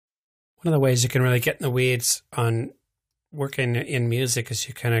One of the ways you can really get in the weeds on working in music is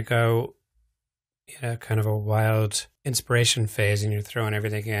you kind of go, kind of a wild inspiration phase and you're throwing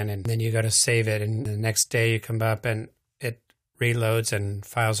everything in and then you go to save it and the next day you come up and it reloads and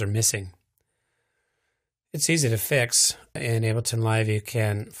files are missing. It's easy to fix. In Ableton Live, you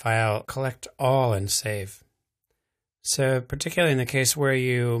can file, collect all, and save. So particularly in the case where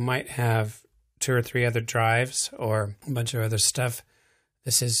you might have 2 or 3 other drives or a bunch of other stuff,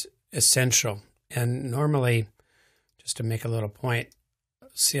 this is essential. And normally, just to make a little point,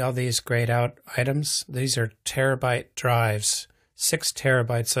 see all these grayed out items? These are terabyte drives, 6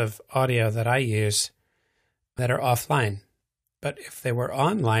 terabytes of audio that I use that are offline. But if they were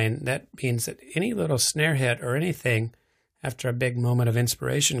online, that means that any little snare hit or anything after a big moment of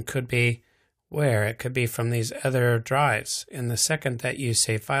inspiration could be where? It could be from these other drives. And the second that you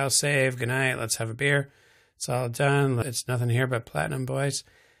say, file save, good night, let's have a beer, it's all done, it's nothing here but Platinum Boys,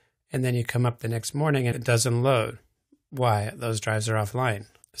 and then you come up the next morning and it doesn't load. Why? Those drives are offline.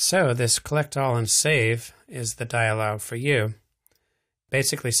 So this collect all and save is the dialogue for you.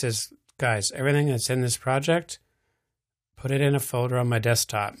 Basically says, guys, everything that's in this project, put it in a folder on my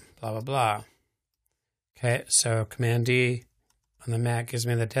desktop, blah, blah, blah. Okay, so Command D on the Mac gives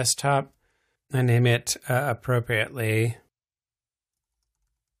me the desktop. I name it appropriately.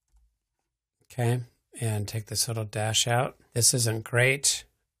 Okay, and take this little dash out. This isn't great,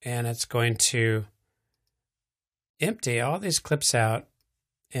 and it's going to empty all these clips out,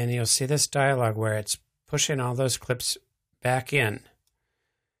 and you'll see this dialog where it's pushing all those clips back in.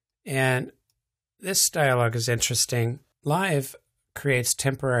 And this dialog is interesting. Live creates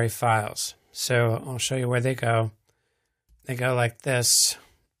temporary files. So I'll show you where they go. They go like this.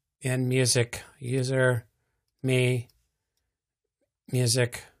 In music, user, me,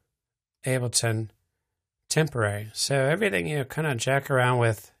 music, Ableton, temporary. So everything you kind of jack around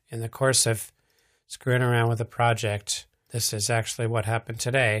with in the course of screwing around with a project, this is actually what happened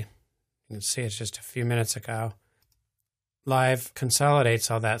today. You can see it's just a few minutes ago. Live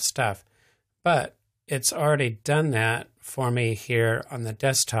consolidates all that stuff. But it's already done that for me here on the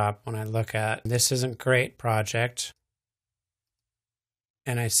desktop when I look at this isn't great project.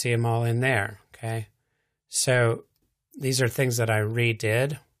 And I see them all in there, okay? So these are things that I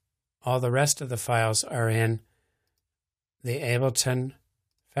redid. All the rest of the files are in the Ableton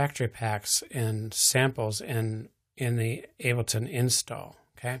factory packs and samples in the Ableton install,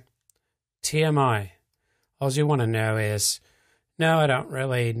 okay? TMI, all you want to know is, no, I don't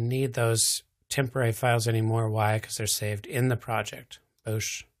really need those temporary files anymore. Why? Because they're saved in the project.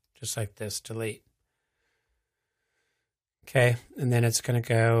 Boosh, just like this, delete. Okay, and then it's going to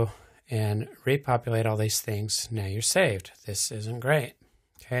go and repopulate all these things. Now you're saved. This isn't great.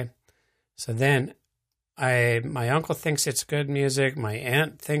 Okay, so then my uncle thinks it's good music. My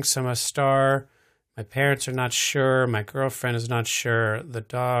aunt thinks I'm a star. My parents are not sure. My girlfriend is not sure. The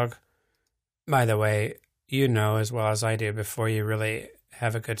dog, by the way, you know as well as I do, before you really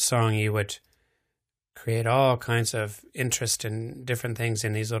have a good song, you would create all kinds of interest in different things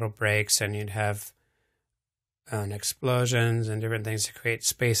in these little breaks, and you'd have explosions and different things to create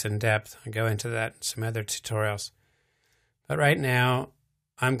space and depth. I'll go into that in some other tutorials. But right now,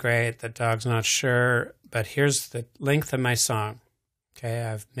 I'm great. The dog's not sure, but here's the length of my song. Okay,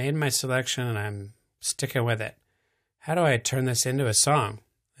 I've made my selection and I'm sticking with it. How do I turn this into a song?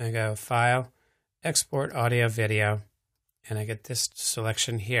 I go File, Export Audio Video, and I get this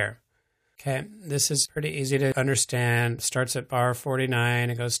selection here. Okay, this is pretty easy to understand. Starts at bar 49,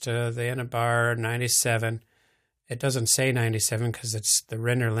 it goes to the end of bar 97. It doesn't say 97 because it's the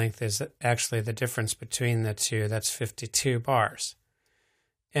render length is actually the difference between the two. That's 52 bars.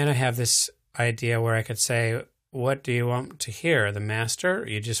 And I have this idea where I could say, what do you want to hear? The master? Or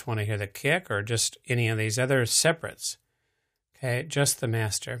you just want to hear the kick, or just any of these other separates? Okay, just the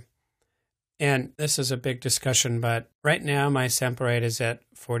master. And this is a big discussion, but right now my sample rate is at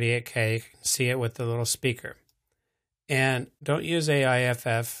 48K. You can see it with the little speaker. And don't use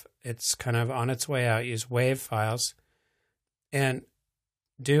AIFF. It's kind of on its way out. Use WAV files and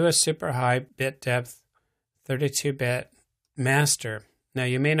do a super high bit depth 32-bit master. Now,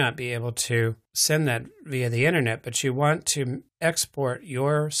 you may not be able to send that via the internet, but you want to export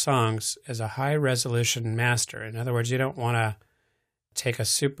your songs as a high resolution master. In other words, you don't want to take a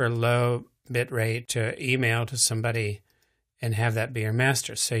super low bit rate to email to somebody and have that be your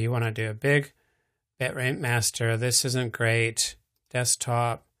master. So you want to do a big bit rate master. This isn't great.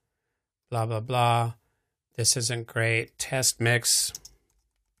 Desktop. Blah, blah, blah. This isn't great. Test mix.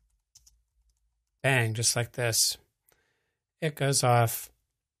 Bang, just like this. It goes off.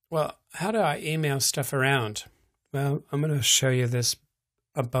 Well, how do I email stuff around? Well, I'm going to show you this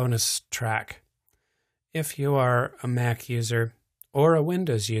a bonus track. If you are a Mac user or a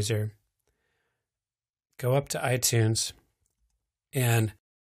Windows user, go up to iTunes, and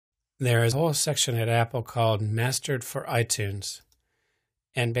there is a whole section at Apple called Mastered for iTunes.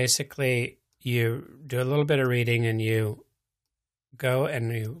 And basically, you do a little bit of reading and you go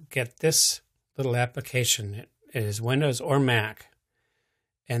and you get this little application. It is Windows or Mac.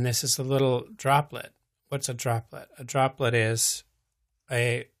 And this is a little droplet. What's a droplet? A droplet is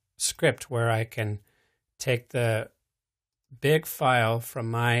a script where I can take the big file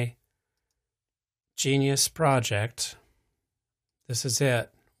from my Genius project. This is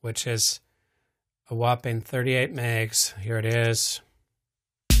it, which is a whopping 38 megs. Here it is.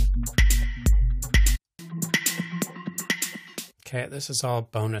 Okay, this is all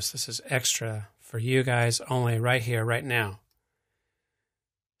bonus. This is extra for you guys only right here, right now.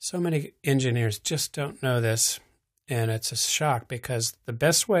 So many engineers just don't know this, and it's a shock because the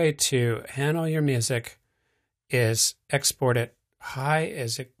best way to handle your music is export it high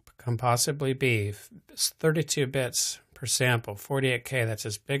as it can possibly be. It's 32 bits per sample, 48K, that's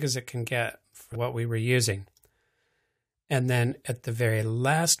as big as it can get for what we were using. And then at the very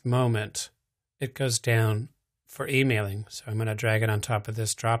last moment, it goes down for emailing. So I'm going to drag it on top of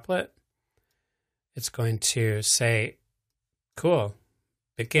this droplet. It's going to say, cool,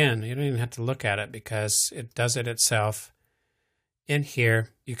 begin. You don't even have to look at it because it does it itself. In here,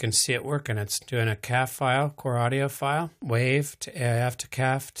 you can see it working. It's doing a CAF file, core audio file, wave to AIF to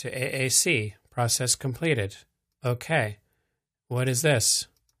CAF to AAC, process completed. Okay, what is this?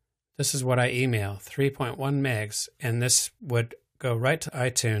 This is what I email, 3.1 megs, and this would go right to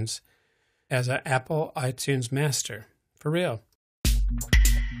iTunes as an Apple iTunes master, for real.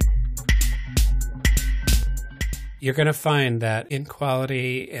 You're going to find that in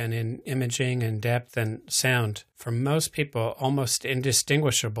quality and in imaging and depth and sound, for most people, almost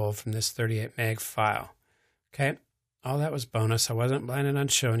indistinguishable from this 38 meg file. Okay, all that was bonus. I wasn't planning on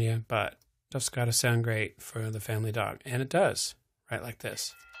showing you, but stuff's got to sound great for the family dog. And it does, right like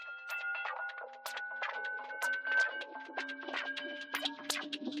this.